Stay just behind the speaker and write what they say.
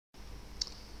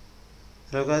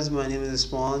Hello guys, my name is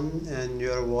Spawn and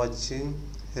you are watching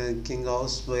King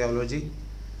House Biology.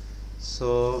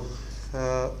 So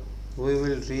we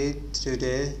will read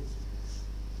today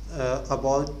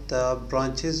about the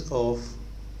branches of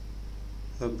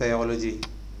biology,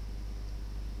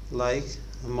 like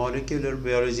molecular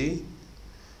biology.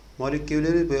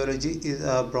 Molecular biology is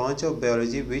a branch of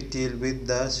biology which deals with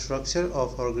the structure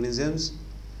of organisms,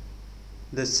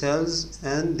 the cells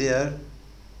and their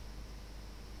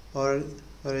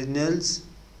organelles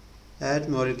at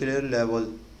molecular level.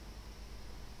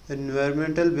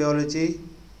 Environmental biology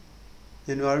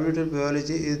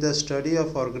is the study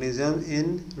of organisms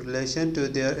in relation to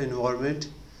their environment.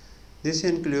 This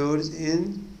includes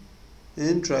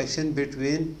interaction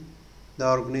between the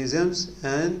organisms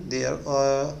and their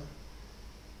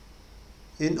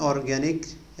inorganic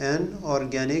and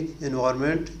organic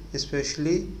environment,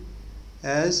 especially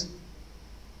as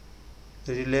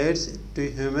relates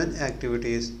to human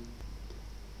activities.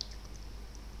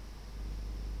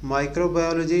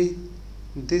 Microbiology.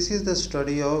 This is the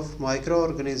study of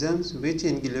microorganisms which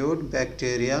include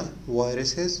bacteria,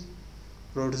 viruses,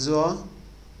 protozoa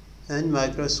and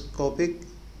microscopic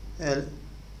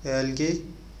algae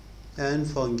and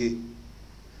fungi.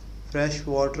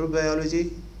 Freshwater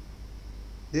biology.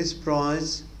 This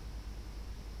branch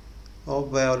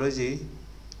of biology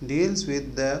deals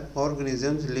with the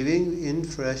organisms living in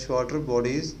freshwater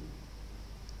bodies,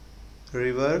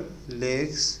 rivers,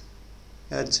 lakes,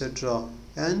 etc.,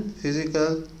 and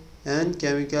physical and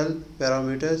chemical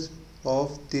parameters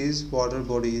of these water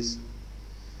bodies.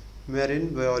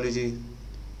 Marine biology.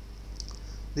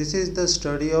 This is the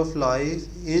study of life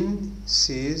in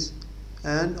seas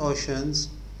and oceans.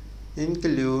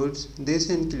 This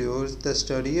includes the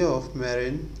study of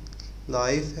marine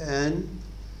life and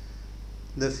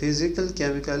the physical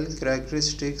chemical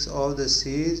characteristics of the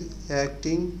seas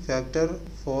acting factor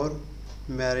for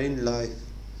marine life.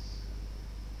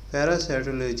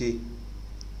 Parasitology.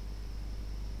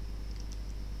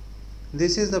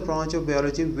 This is the branch of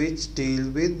biology which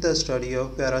deals with the study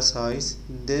of parasites,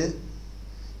 their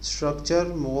structure,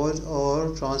 mode or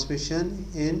transmission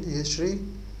in history,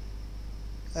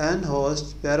 and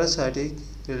host parasitic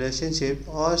relationship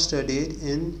are studied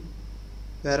in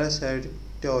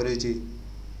parasitology.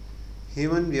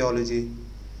 Human biology.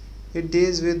 It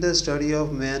deals with the study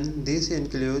of man. This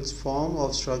includes form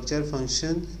of structure,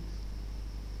 function,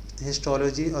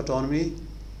 histology, anatomy,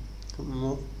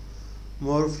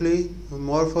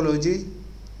 morphology,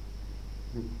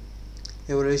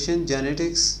 evolution,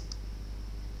 genetics,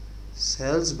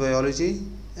 cells biology,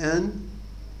 and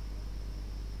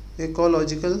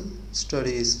ecological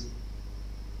studies,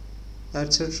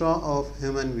 etc. of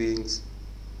human beings.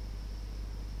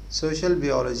 Social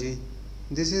biology.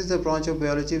 This is the branch of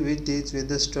biology which deals with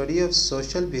the study of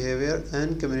social behavior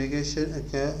and communication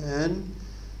and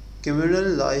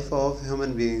communal life of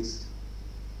human beings.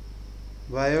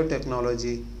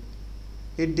 Biotechnology.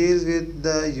 It deals with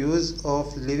the use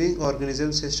of living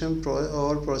organism system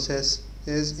or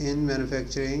processes in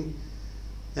manufacturing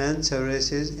and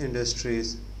services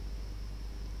industries.